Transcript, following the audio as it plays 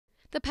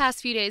The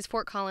past few days,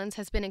 Fort Collins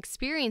has been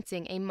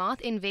experiencing a moth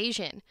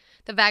invasion.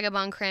 The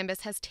vagabond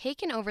crambus has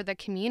taken over the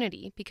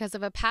community because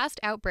of a past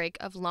outbreak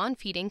of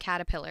lawn-feeding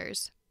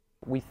caterpillars.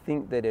 We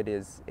think that it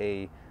is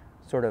a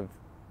sort of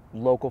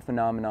local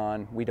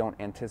phenomenon. We don't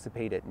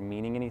anticipate it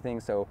meaning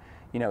anything. So,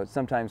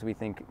 sometimes we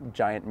think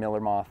giant miller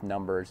moth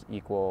numbers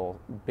equal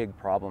big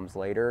problems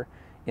later.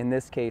 In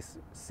this case,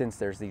 since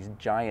there's these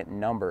giant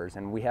numbers,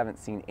 and we haven't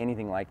seen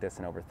anything like this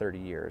in over 30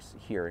 years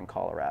here in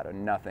Colorado,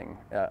 nothing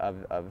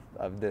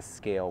of this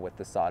scale with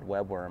the sod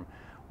webworm,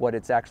 what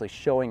it's actually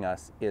showing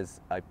us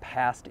is a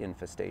past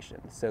infestation.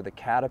 So the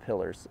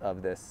caterpillars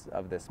of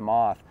this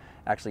moth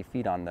actually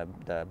feed on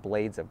the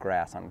blades of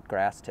grass, on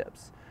grass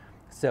tips.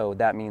 So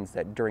that means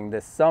that during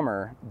this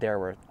summer, there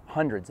were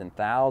hundreds and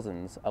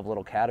thousands of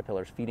little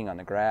caterpillars feeding on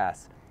the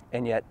grass,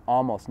 and yet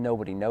almost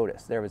nobody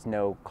noticed. There was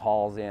no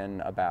calls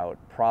in about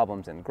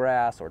problems in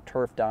grass or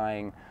turf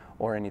dying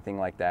or anything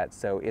like that.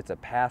 So it's a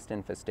past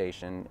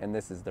infestation, and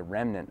this is the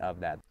remnant of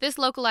that. This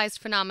localized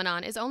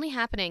phenomenon is only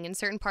happening in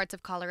certain parts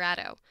of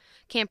Colorado.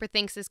 Camper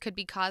thinks this could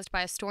be caused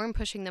by a storm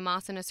pushing the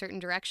moths in a certain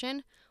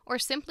direction, or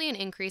simply an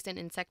increase in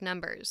insect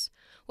numbers.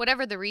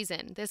 Whatever the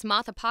reason, this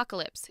moth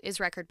apocalypse is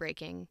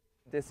record-breaking.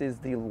 This is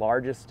the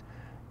largest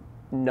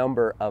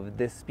number of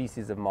this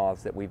species of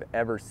moths that we've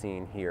ever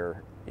seen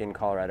here in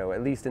Colorado,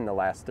 at least in the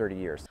last 30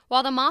 years.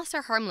 While the moths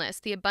are harmless,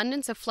 the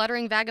abundance of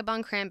fluttering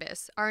vagabond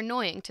crambus are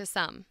annoying to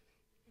some.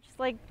 Just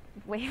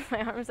wave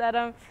my arms at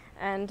them,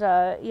 and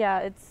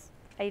yeah,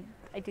 I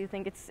do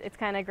think it's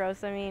kind of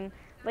gross. I mean,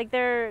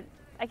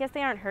 I guess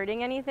they aren't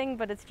hurting anything,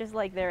 but it's just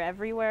they're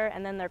everywhere,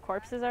 and then their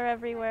corpses are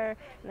everywhere,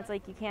 and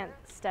it's you can't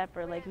step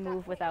or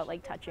move without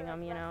touching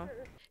them,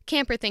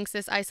 Camper thinks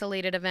this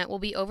isolated event will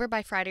be over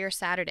by Friday or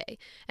Saturday,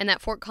 and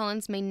that Fort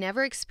Collins may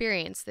never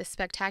experience this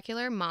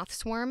spectacular moth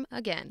swarm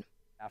again.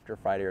 After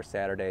Friday or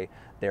Saturday,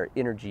 their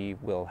energy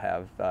will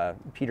have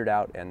petered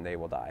out and they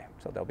will die.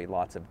 So there'll be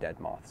lots of dead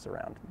moths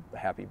around,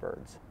 happy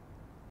birds.